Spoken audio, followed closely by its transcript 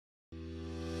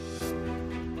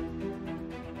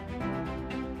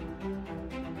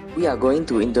we are going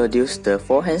to introduce the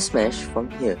forehand smash from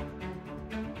here.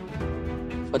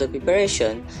 For the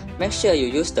preparation, make sure you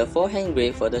use the forehand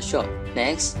grip for the shot.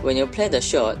 Next, when you play the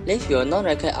shot, lift your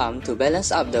non-racket arm to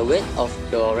balance up the weight of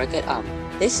your racket arm.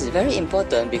 This is very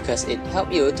important because it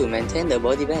helps you to maintain the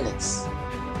body balance.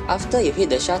 After you hit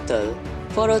the shuttle,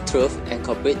 follow through and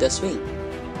complete the swing.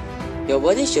 Your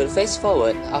body should face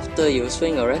forward after you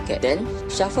swing your racket, then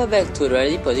shuffle back to the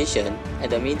ready position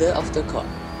at the middle of the court.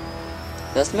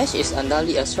 The smash is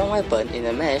undoubtedly a strong weapon in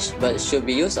a match but should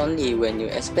be used only when you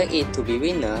expect it to be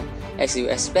winner, as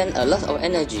you expend a lot of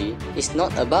energy. It's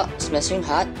not about smashing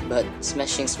hard but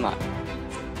smashing smart.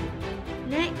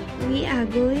 Next, we are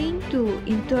going to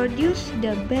introduce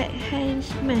the backhand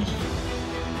smash.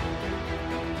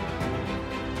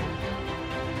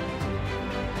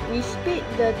 We split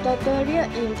the tutorial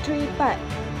in 3 parts: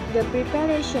 the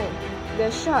preparation,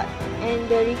 the shot, and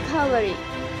the recovery.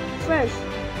 First,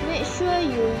 make sure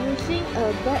you're using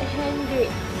a backhand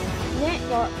grip. Next,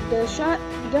 for the shot,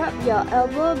 drop your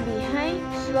elbow behind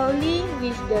slowly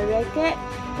with the racket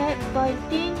head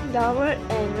pointing downward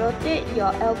and rotate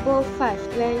your elbow fast.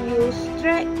 When you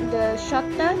strike the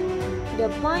shuttle,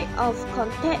 the point of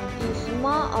contact is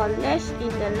more or less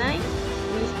in the line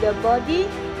with the body,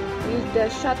 with the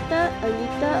shuttle a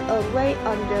little away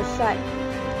on the side.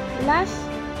 Last,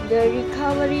 the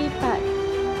recovery part.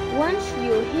 Once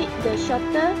you hit the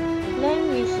shuttle, land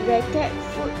with racket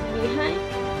foot behind,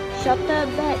 shuttle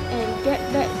back and get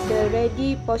back the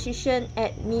ready position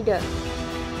at middle.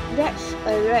 That's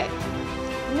a wrap.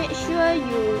 Make sure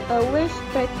you always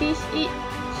practice it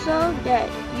so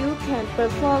that you can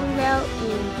perform well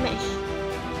in match.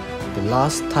 The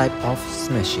last type of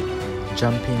smashing,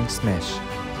 jumping smash.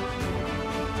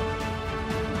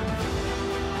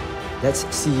 Let's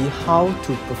see how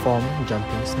to perform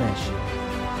jumping smash.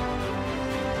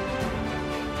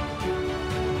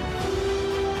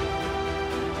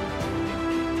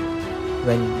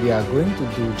 When we are going to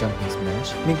do jumping smash,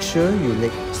 make sure your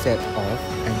leg set off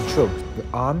and throw your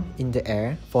arm in the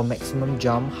air for maximum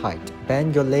jump height.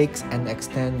 Bend your legs and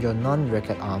extend your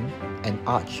non-racket arm and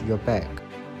arch your back.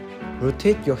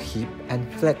 Rotate your hip and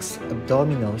flex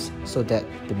abdominals so that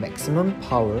the maximum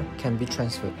power can be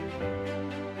transferred.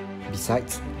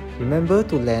 Besides, remember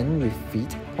to land with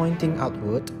feet pointing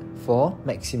outward for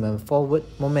maximum forward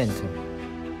momentum.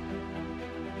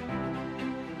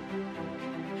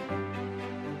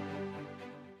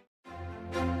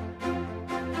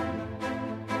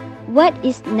 What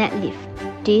is net lift?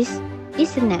 This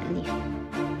is a net lift.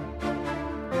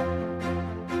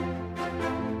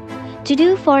 To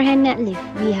do forehand net lift,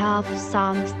 we have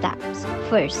some steps.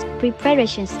 First,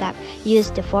 preparation step.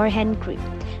 Use the forehand grip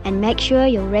and make sure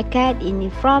your racket is in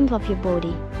front of your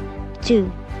body. 2.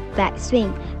 Back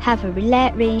swing. Have a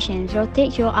relaxed range and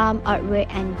rotate your arm outward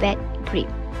and back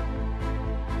grip.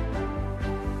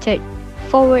 3.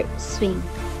 Forward swing.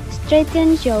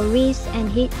 Straighten your wrist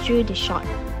and hit through the shot.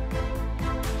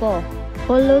 4.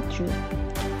 Follow through.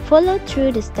 Follow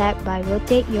through the step by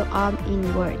rotate your arm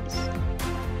inwards.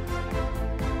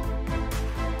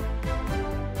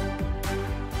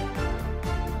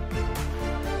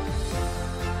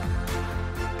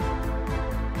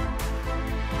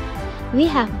 We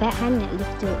have backhand net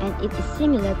lift too, and it is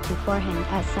similar to forehand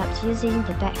except using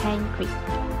the backhand grip.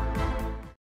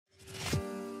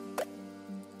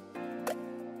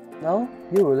 Now,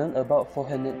 you will learn about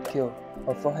Forehand Net Kill.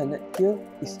 A Forehand Net Kill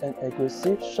is an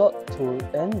aggressive shot to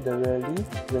end the rally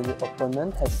when your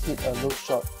opponent has hit a loose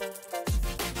shot.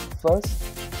 First,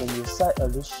 when you side a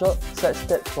loose shot,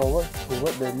 sidestep forward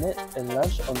toward the net and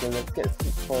lunge on the racket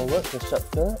foot forward the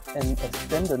shuttle and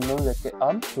extend the non-racket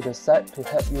arm to the side to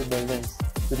help you balance.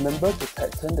 Remember to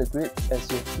tighten the grip as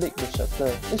you flick the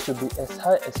shuttle. It should be as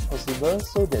high as possible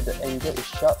so that the angle is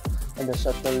sharp and the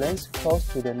shuttle lands close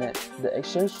to the net. The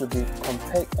action should be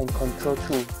compact and controlled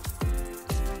through.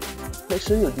 Make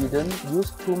sure you didn't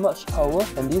use too much power,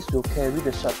 and this will carry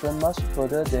the shuttle much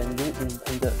further than you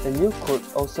intended, and you could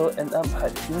also end up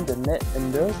hitting the net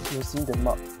handle using the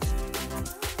mark.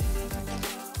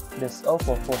 That's all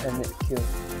for Forehand Net Kill.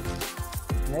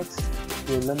 Next,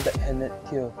 we'll learn Backhand Net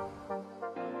Kill.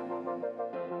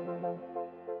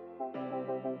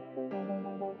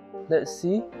 Let's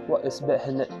see what is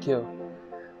Backhand Net Kill.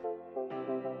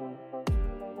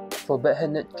 For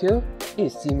Backhand Net Kill, it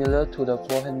is similar to the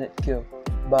Forehand Net Kill,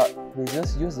 but we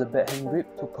just use the backhand grip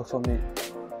to perform it.